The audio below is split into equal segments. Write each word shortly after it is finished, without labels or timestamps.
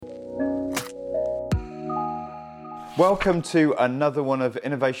Welcome to another one of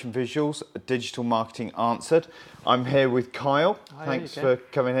Innovation Visuals, Digital Marketing Answered. I'm here with Kyle. Hi, Thanks okay. for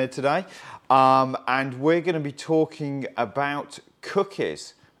coming here today. And we're going to be talking about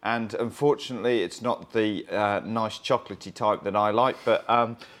cookies. And unfortunately, it's not the nice chocolatey type that I like. But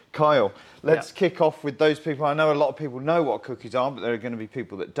Kyle, let's kick off with those people. I know a lot of people know what cookies are, but there are going to be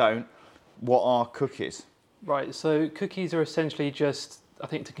people that don't. What are cookies? Right, so cookies are essentially just, I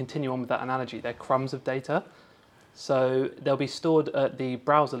think to continue on with that analogy, they're crumbs of data. So they'll be stored at the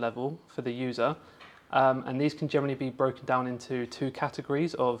browser level for the user, and these can generally be broken down into two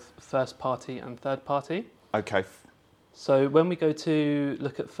categories of first party and third party. Okay. So when we go to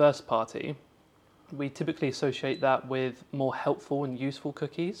look at first party, we typically associate that with more helpful and useful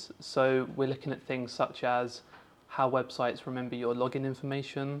cookies. So we're looking at things such as how websites remember your login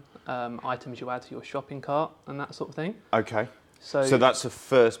information, items you add to your shopping cart, and that sort of thing. Okay. So that's a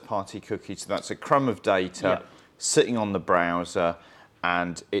first party cookie. So that's a crumb of data sitting on the browser,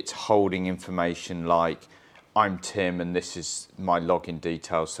 and it's holding information like I'm Tim and this is my login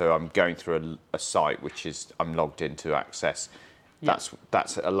details. So I'm going through a site which is I'm logged in to access.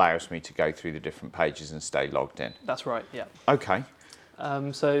 That's allows me to go through the different pages and stay logged in. That's right, yeah. Okay.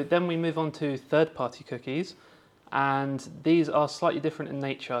 So then we move on to third party cookies, and these are slightly different in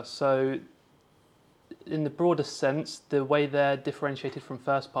nature. So in the broadest sense, the way they're differentiated from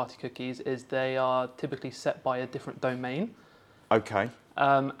first-party cookies is they are typically set by a different domain. Okay.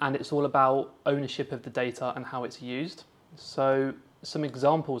 And it's all about ownership of the data and how it's used. So some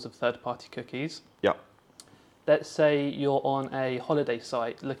examples of third-party cookies. Yep. Let's say you're on a holiday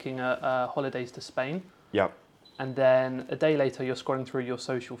site looking at holidays to Spain. Yep. And then a day later, you're scrolling through your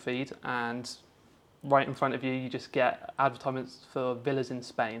social feed, and right in front of you, you just get advertisements for villas in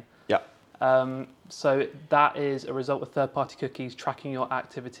Spain. Yep. So that is a result of third-party cookies tracking your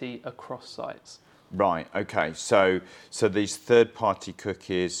activity across sites. Right. Okay. So these third-party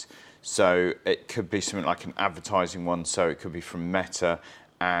cookies. So it could be something like an advertising one. So it could be from Meta,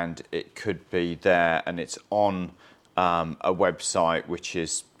 and it could be there, and it's on a website which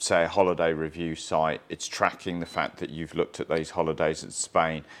is, say, a holiday review site. It's tracking the fact that you've looked at those holidays in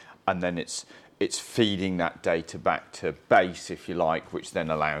Spain, and then it's feeding that data back to base, if you like, which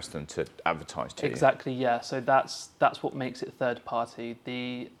then allows them to advertise to you. Exactly, yeah. So that's what makes it third party.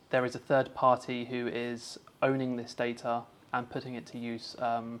 There is a third party who is owning this data and putting it to use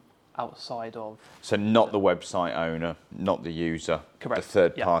outside of. So not the website owner, not the user, Correct. The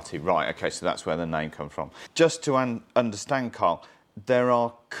third party. Right, okay, so that's where the name comes from. Just to understand, Carl, there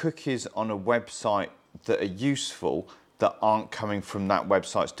are cookies on a website that are useful that aren't coming from that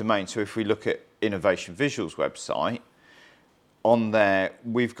website's domain. So if we look at Innovation Visuals website, on there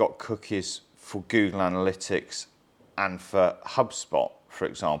we've got cookies for Google Analytics and for HubSpot, for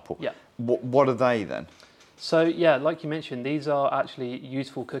example. Yeah. What are they then? So yeah, like you mentioned, these are actually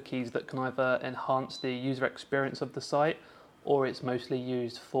useful cookies that can either enhance the user experience of the site, or it's mostly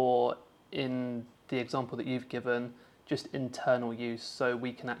used for, in the example that you've given, just internal use. So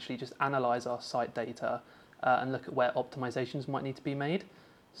we can actually just analyze our site data and look at where optimizations might need to be made.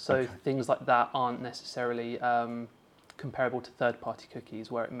 So things like that aren't necessarily comparable to third-party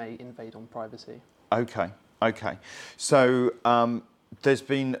cookies, where it may invade on privacy. Okay. So there's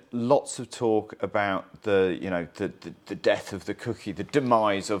been lots of talk about the death of the cookie, the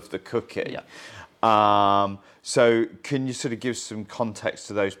demise of the cookie. Yeah. So can you sort of give some context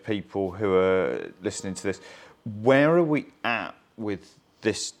to those people who are listening to this? Where are we at with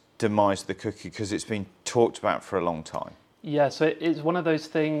this demise of the cookie? Because it's been talked about for a long time. Yeah, so it's one of those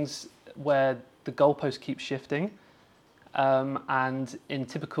things where the goalposts keep shifting, and in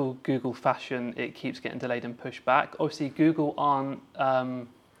typical Google fashion, it keeps getting delayed and pushed back. Obviously, Google aren't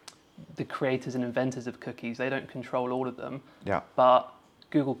the creators and inventors of cookies. They don't control all of them. Yeah. But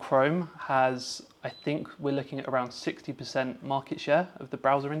Google Chrome has, I think we're looking at around 60% market share of the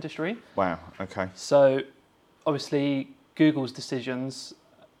browser industry. Wow, okay. So obviously, Google's decisions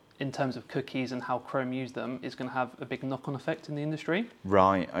in terms of cookies and how Chrome use them is going to have a big knock-on effect in the industry.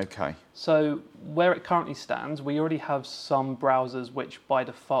 Right, okay. So where it currently stands, we already have some browsers which by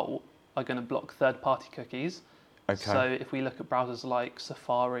default are going to block third-party cookies. Okay. So if we look at browsers like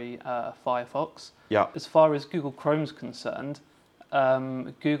Safari, Firefox, Yeah. as far as Google Chrome's concerned,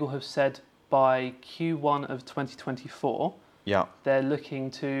 Google have said by Q1 of 2024, Yeah. they're looking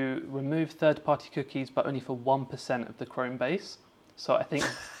to remove third-party cookies, but only for 1% of the Chrome base. So I think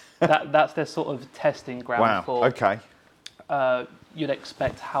that's their sort of testing ground for. Okay. You'd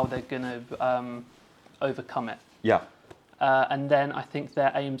expect how they're going to overcome it. Yeah. And then I think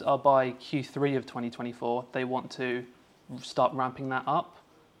their aims are by Q3 of 2024, they want to start ramping that up.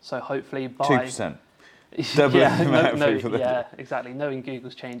 So hopefully by 2%. Doubling the amount of people that yeah, exactly. Knowing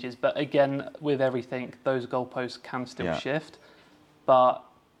Google's changes, but again, with everything, those goalposts can still shift. But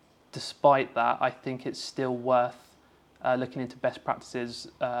despite that, I think it's still worth looking into best practices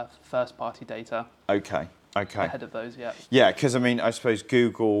for first-party data. Okay. Ahead of those, yeah. Yeah, because I mean, I suppose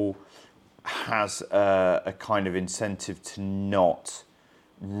Google has a kind of incentive to not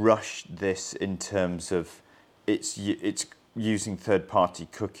rush this in terms of it's using third-party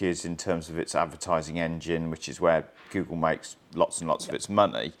cookies in terms of its advertising engine, which is where Google makes lots and lots of its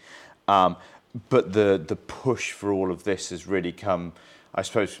money. But the push for all of this has really come, I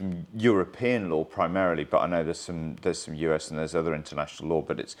suppose, from European law primarily, but I know there's some US and there's other international law,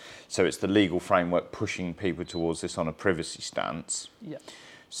 but it's the legal framework pushing people towards this on a privacy stance. Yeah.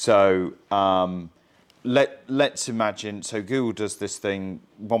 So let's imagine, so Google does this thing,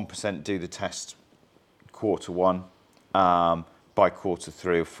 1% do the test quarter one, by quarter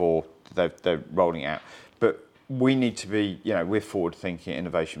 3 or 4 they're rolling out. But we need to be, we're forward thinking,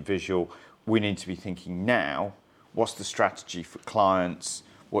 innovation visual. We need to be thinking now, what's the strategy for clients?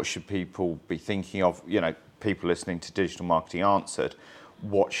 What should people be thinking of? People listening to Digital Marketing Answered,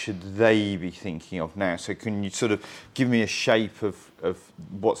 what should they be thinking of now? So can you sort of give me a shape of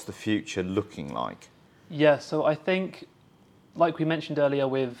what's the future looking like? Yeah, so I think, like we mentioned earlier,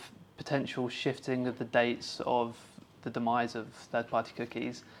 with potential shifting of the dates of the demise of third-party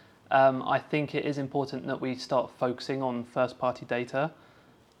cookies, I think it is important that we start focusing on first-party data.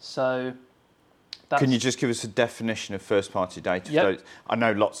 So can you just give us a definition of first-party data? Yep. I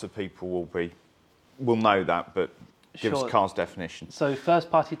know lots of people will know that, but give us Carl's definition. So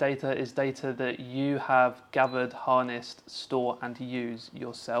first-party data is data that you have gathered, harnessed, store, and use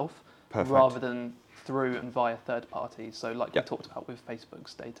yourself, Perfect. rather than through and via third parties. So like we talked about with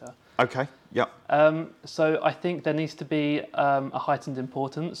Facebook's data. Okay, yeah. So I think there needs to be a heightened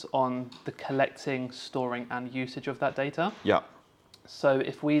importance on the collecting, storing, and usage of that data. Yeah. So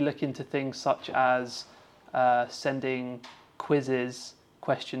if we look into things such as sending quizzes,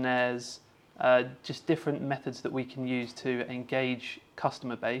 questionnaires, just different methods that we can use to engage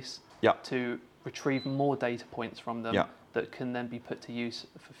customer base, to retrieve more data points from them that can then be put to use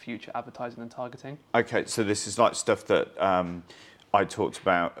for future advertising and targeting. Okay, so this is like stuff that I talked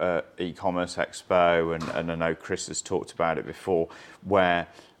about at e-commerce expo, and I know Chris has talked about it before, where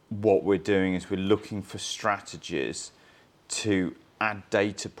what we're doing is we're looking for strategies to add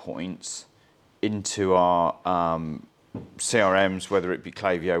data points into our CRMs, whether it be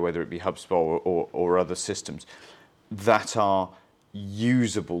Klaviyo, whether it be HubSpot or other systems, that are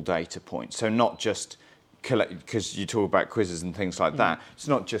usable data points. So not just collect, because you talk about quizzes and things like that. It's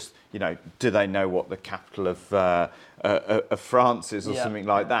not just, do they know what the capital of France is or something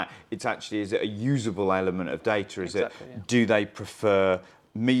like that. It's actually, is it a usable element of data? Is it, do they prefer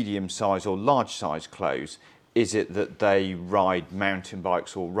medium size or large size clothes? Is it that they ride mountain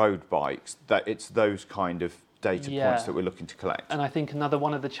bikes or road bikes? That it's those kind of data points that we're looking to collect. And I think another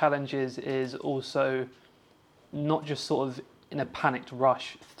one of the challenges is also not just sort of in a panicked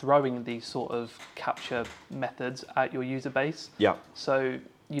rush throwing these sort of capture methods at your user base. Yeah. So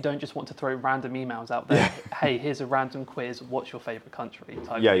you don't just want to throw random emails out there. Hey, here's a random quiz. What's your favourite country?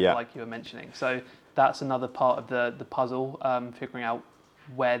 Type like you were mentioning. So that's another part of the puzzle, figuring out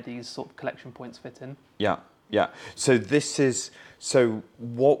where these sort of collection points fit in. Yeah. Yeah, so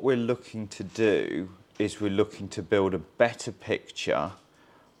what we're looking to do is we're looking to build a better picture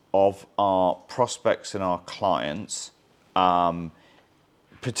of our prospects and our clients,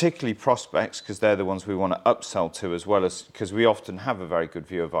 particularly prospects, because they're the ones we want to upsell to, as well as, because we often have a very good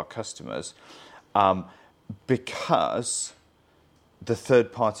view of our customers, because the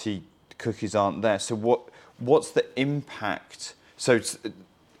third-party cookies aren't there. So what's the impact? So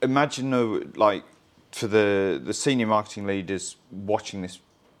imagine for the senior marketing leaders watching this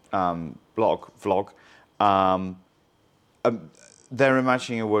vlog, they're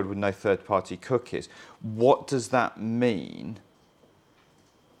imagining a world with no third-party cookies. What does that mean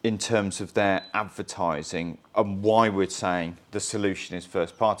in terms of their advertising, and why we're saying the solution is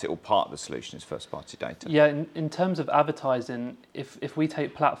first-party, or part of the solution is first-party data? Yeah, in terms of advertising, if we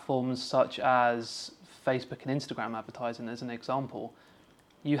take platforms such as Facebook and Instagram advertising as an example,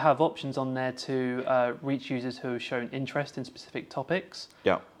 you have options on there to reach users who have shown interest in specific topics.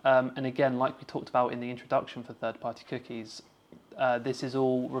 Yeah. And again, like we talked about in the introduction for third-party cookies, this is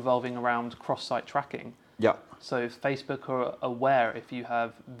all revolving around cross-site tracking. Yeah. So Facebook are aware if you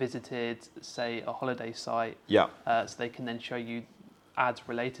have visited, say, a holiday site, so they can then show you ads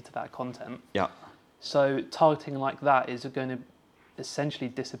related to that content. Yeah. So targeting like that is going to essentially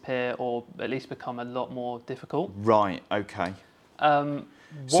disappear, or at least become a lot more difficult. Right. Okay.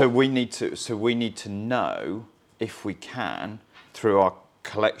 So we need to know if we can, through our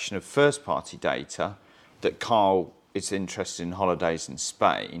collection of first-party data, that Carl is interested in holidays in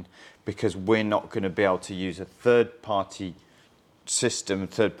Spain, because we're not going to be able to use a third-party system,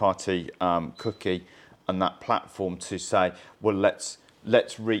 third-party cookie, and that platform to say, well,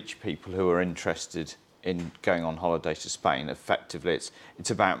 let's reach people who are interested in going on holiday to Spain. Effectively, it's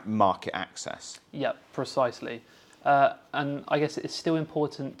about market access. Yeah, precisely. And I guess it's still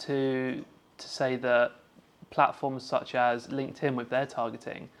important to say that platforms such as LinkedIn with their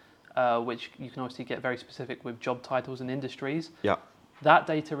targeting, which you can obviously get very specific with job titles and industries. Yeah. That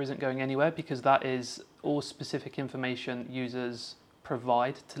data isn't going anywhere because that is all specific information users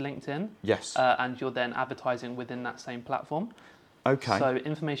provide to LinkedIn. Yes. And you're then advertising within that same platform. Okay. So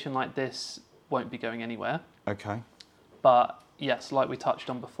information like this won't be going anywhere. Okay. But yes, like we touched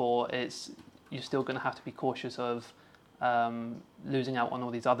on before, you're still going to have to be cautious of losing out on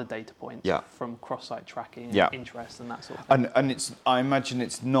all these other data points from cross-site tracking, interest, and that sort of thing. And I imagine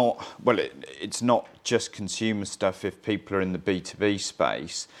it's not just consumer stuff. If people are in the B2B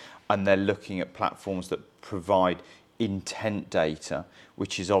space and they're looking at platforms that provide intent data,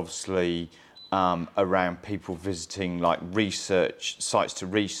 which is obviously around people visiting like research sites to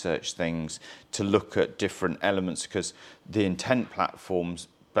research things, to look at different elements, because the intent platforms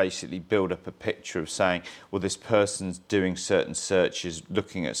basically build up a picture of saying, well, this person's doing certain searches,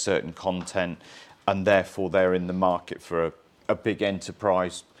 looking at certain content, and therefore they're in the market for a big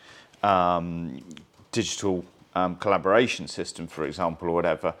enterprise digital collaboration system, for example, or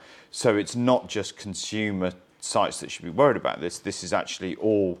whatever. So it's not just consumer sites that should be worried about this. This is actually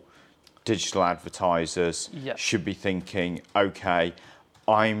all digital advertisers should be thinking, okay,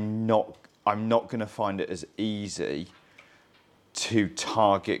 I'm not going to find it as easy to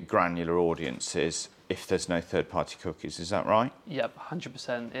target granular audiences if there's no third-party cookies. Is that right? Yep,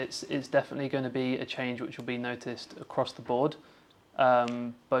 100%. It's definitely going to be a change which will be noticed across the board,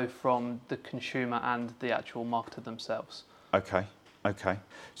 both from the consumer and the actual marketer themselves. Okay.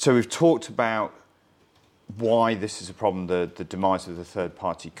 So we've talked about why this is a problem, the demise of the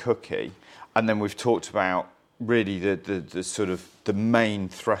third-party cookie, and then we've talked about really the sort of the main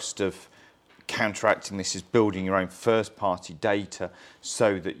thrust of counteracting this is building your own first-party data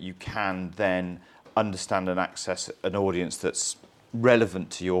so that you can then understand and access an audience that's relevant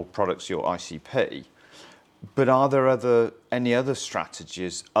to your products, your ICP. But are there any other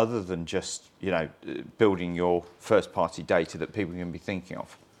strategies other than just building your first-party data that people can be thinking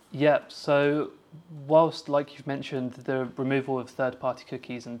of? Yep. So whilst, like you've mentioned, the removal of third-party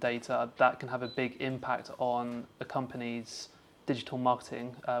cookies and data, that can have a big impact on a company's digital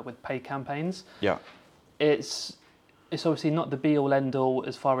marketing with paid campaigns. Yeah. It's obviously not the be-all, end-all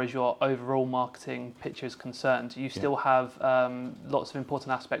as far as your overall marketing picture is concerned. You still have lots of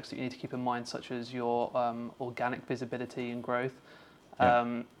important aspects that you need to keep in mind, such as your organic visibility and growth.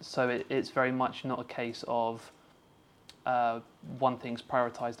 So it's very much not a case of one thing's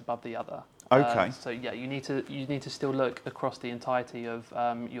prioritized above the other. Okay. So yeah, you need to still look across the entirety of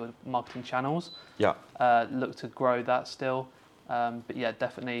your marketing channels. Yeah. Look to grow that still. But yeah,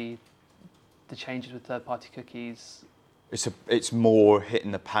 definitely the changes with third-party cookies. It's more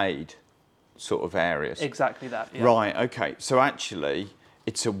hitting the paid sort of areas. Exactly that. Yeah. Right. Okay. So actually,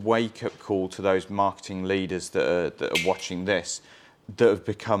 it's a wake-up call to those marketing leaders that are watching this, that have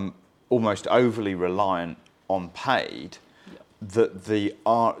become almost overly reliant on paid. That the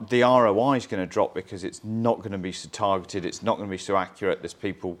ROI is going to drop because it's not going to be so targeted. It's not going to be so accurate. There's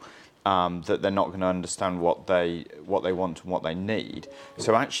people that they're not going to understand what they want and what they need.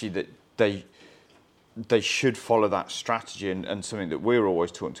 So actually, that they should follow that strategy and something that we're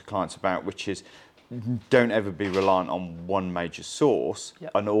always talking to clients about, which is don't ever be reliant on one major source,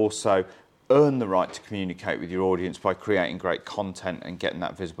 and also earn the right to communicate with your audience by creating great content and getting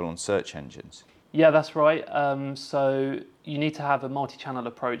that visible on search engines. Yeah, that's right. So you need to have a multi-channel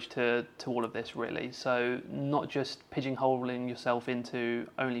approach to all of this, really. So not just pigeonholing yourself into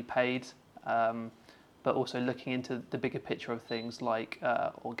only paid, but also looking into the bigger picture of things like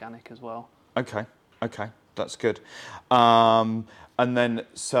organic as well. Okay, that's good. And then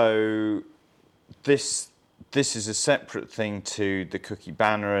so this is a separate thing to the cookie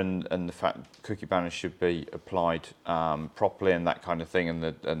banner and the fact cookie banners should be applied properly and that kind of thing,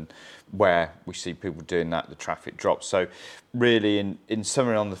 and where we see people doing that, the traffic drops. So really, in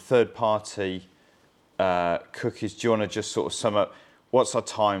summary, on the third-party cookies, do you want to just sort of sum up what's our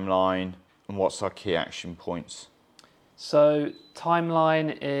timeline and what's our key action points? So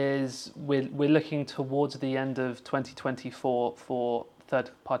timeline is we're looking towards the end of 2024 for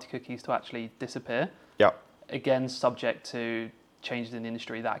third-party cookies to actually disappear. Yeah. Again, subject to changes in the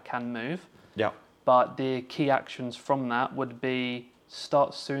industry that can move. Yeah. But the key actions from that would be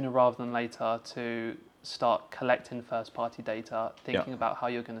start sooner rather than later to start collecting first-party data, thinking about how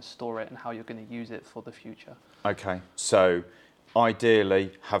you're going to store it and how you're going to use it for the future. Okay, so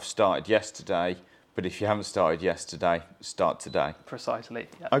ideally have started yesterday, but if you haven't started yesterday, start today. Precisely,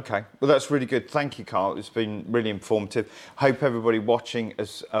 yeah. Okay, well that's really good. Thank you, Carl. It's been really informative. Hope everybody watching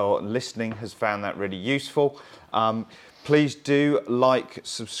or listening has found that really useful. Please do like,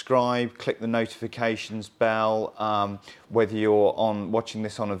 subscribe, click the notifications bell, whether you're watching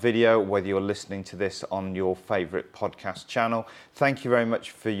this on a video, or whether you're listening to this on your favourite podcast channel. Thank you very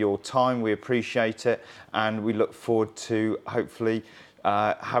much for your time. We appreciate it, and we look forward to hopefully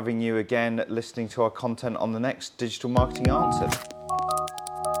having you again listening to our content on the next Digital Marketing Answered.